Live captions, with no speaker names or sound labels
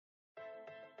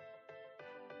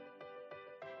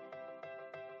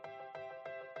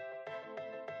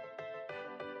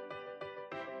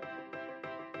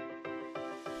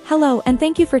Hello and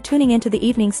thank you for tuning into the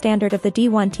Evening Standard of the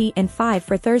D1T in 5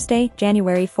 for Thursday,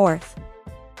 January 4th.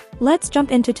 Let's jump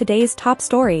into today's top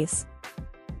stories.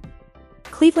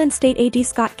 Cleveland State AD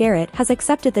Scott Garrett has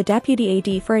accepted the Deputy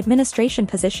AD for Administration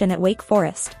position at Wake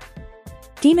Forest.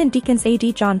 Demon Deacons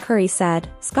AD John Curry said,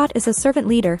 "Scott is a servant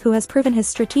leader who has proven his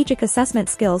strategic assessment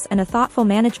skills and a thoughtful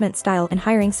management style in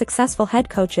hiring successful head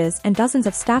coaches and dozens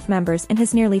of staff members in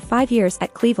his nearly 5 years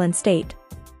at Cleveland State."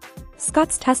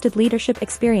 Scott's tested leadership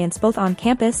experience both on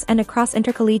campus and across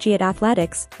intercollegiate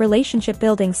athletics,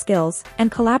 relationship-building skills,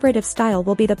 and collaborative style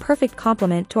will be the perfect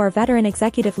complement to our veteran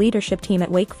executive leadership team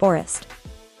at Wake Forest.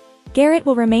 Garrett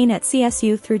will remain at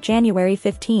CSU through January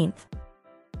 15th.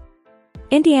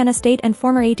 Indiana State and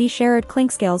former AD Sherrod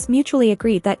Clinkscales mutually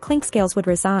agreed that Clinkscales would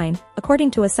resign, according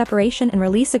to a separation and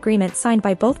release agreement signed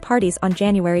by both parties on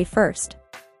January 1st.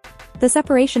 The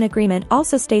separation agreement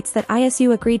also states that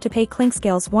ISU agreed to pay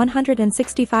Clinkscales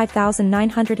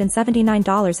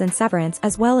 $165,979 in severance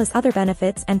as well as other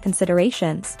benefits and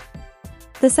considerations.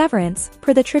 The severance,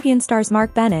 per the Tribune Star's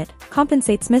Mark Bennett,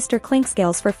 compensates Mr.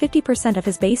 Clinkscales for 50% of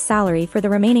his base salary for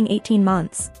the remaining 18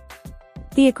 months.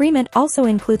 The agreement also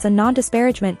includes a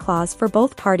non-disparagement clause for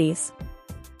both parties.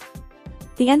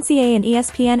 The NCAA and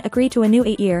ESPN agreed to a new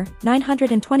 8-year,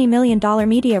 $920 million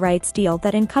media rights deal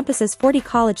that encompasses 40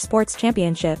 college sports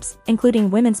championships,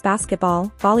 including women's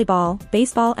basketball, volleyball,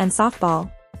 baseball and softball.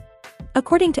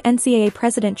 According to NCAA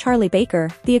President Charlie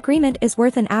Baker, the agreement is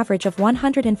worth an average of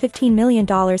 $115 million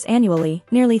annually,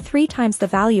 nearly 3 times the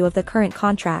value of the current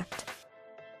contract.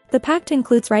 The pact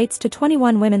includes rights to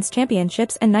 21 women's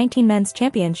championships and 19 men's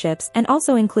championships and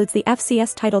also includes the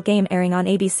FCS title game airing on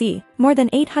ABC, more than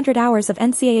 800 hours of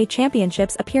NCAA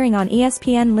championships appearing on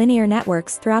ESPN linear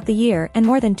networks throughout the year and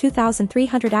more than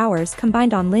 2,300 hours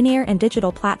combined on linear and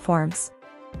digital platforms.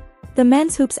 The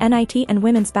Men's Hoops NIT and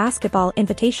Women's Basketball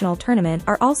Invitational Tournament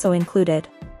are also included.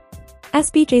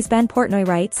 SBJ's Ben Portnoy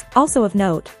writes, also of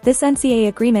note, this NCAA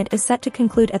agreement is set to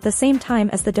conclude at the same time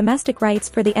as the domestic rights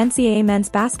for the NCAA men's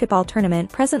basketball tournament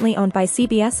presently owned by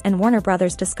CBS and Warner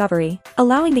Bros. Discovery,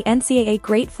 allowing the NCAA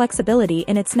great flexibility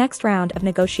in its next round of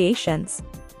negotiations.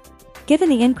 Given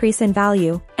the increase in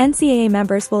value, NCAA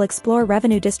members will explore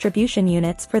revenue distribution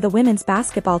units for the women's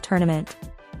basketball tournament.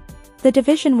 The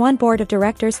Division I Board of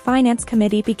Directors Finance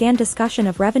Committee began discussion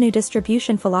of revenue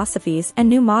distribution philosophies and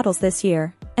new models this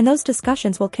year, and those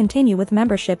discussions will continue with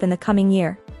membership in the coming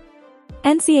year.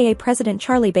 NCAA President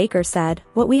Charlie Baker said,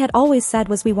 "What we had always said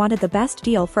was we wanted the best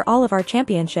deal for all of our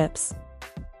championships.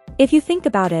 If you think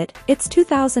about it, it's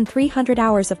 2,300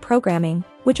 hours of programming,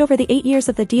 which over the 8 years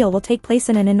of the deal will take place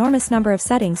in an enormous number of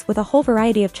settings with a whole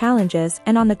variety of challenges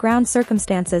and on-the-ground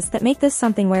circumstances that make this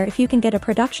something where if you can get a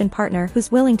production partner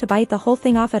who's willing to bite the whole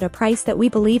thing off at a price that we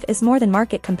believe is more than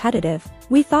market competitive,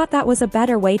 we thought that was a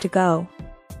better way to go."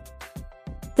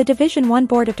 The Division I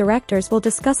Board of Directors will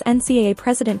discuss NCAA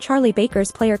President Charlie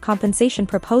Baker's player compensation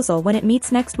proposal when it meets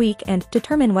next week and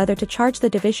determine whether to charge the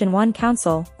Division I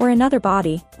Council, or another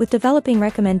body, with developing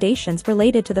recommendations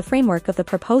related to the framework of the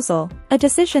proposal, a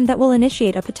decision that will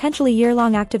initiate a potentially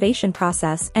year-long activation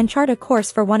process and chart a course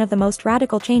for one of the most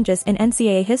radical changes in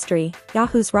NCAA history,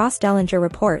 Yahoo's Ross Dellinger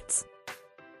reports.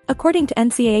 According to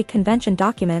NCAA convention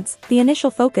documents, the initial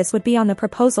focus would be on the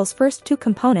proposal's first 2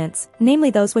 components, namely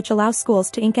those which allow schools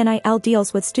to ink NIL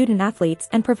deals with student athletes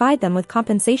and provide them with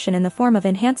compensation in the form of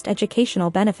enhanced educational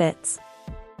benefits.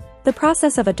 The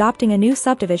process of adopting a new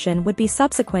subdivision would be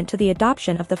subsequent to the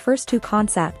adoption of the first 2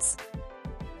 concepts.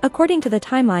 According to the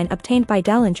timeline obtained by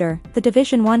Dellinger, the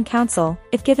Division I Council,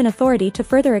 if given authority to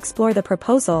further explore the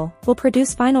proposal, will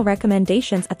produce final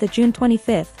recommendations at the June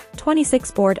 25, 26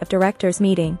 Board of Directors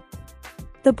meeting.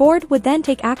 The board would then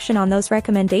take action on those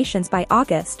recommendations by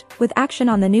August, with action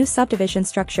on the new subdivision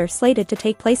structure slated to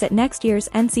take place at next year's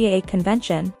NCAA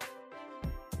convention.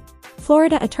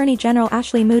 Florida Attorney General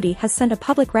Ashley Moody has sent a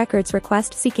public records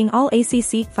request seeking all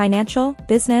ACC financial,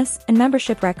 business, and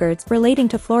membership records relating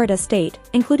to Florida State,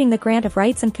 including the grant of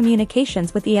rights and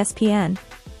communications with ESPN.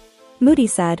 Moody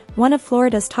said, "One of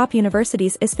Florida's top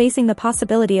universities is facing the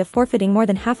possibility of forfeiting more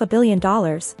than $500 million,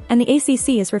 and the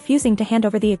ACC is refusing to hand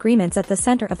over the agreements at the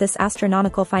center of this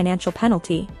astronomical financial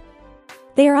penalty.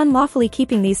 They are unlawfully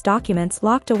keeping these documents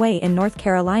locked away in North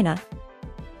Carolina."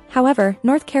 However,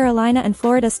 North Carolina and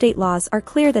Florida state laws are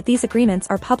clear that these agreements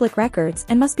are public records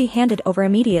and must be handed over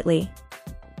immediately.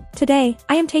 "Today,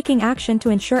 I am taking action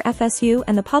to ensure FSU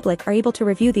and the public are able to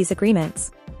review these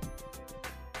agreements."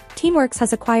 Teamworks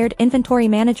has acquired inventory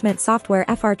management software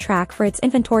FR-Track for its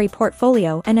inventory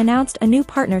portfolio and announced a new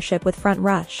partnership with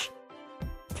FrontRush.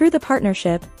 Through the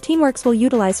partnership, Teamworks will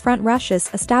utilize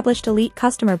FrontRush's established elite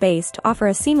customer base to offer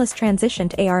a seamless transition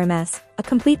to ARMS, a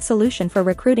complete solution for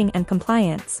recruiting and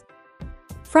compliance.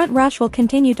 Front Rush will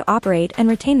continue to operate and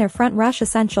retain their Front Rush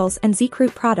Essentials and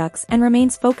ZCruit products and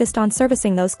remains focused on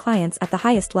servicing those clients at the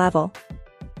highest level.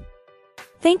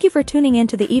 Thank you for tuning in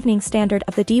to the Evening Standard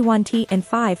of the D1T in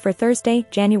 5 for Thursday,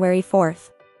 January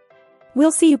 4th.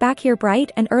 We'll see you back here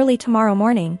bright and early tomorrow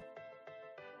morning.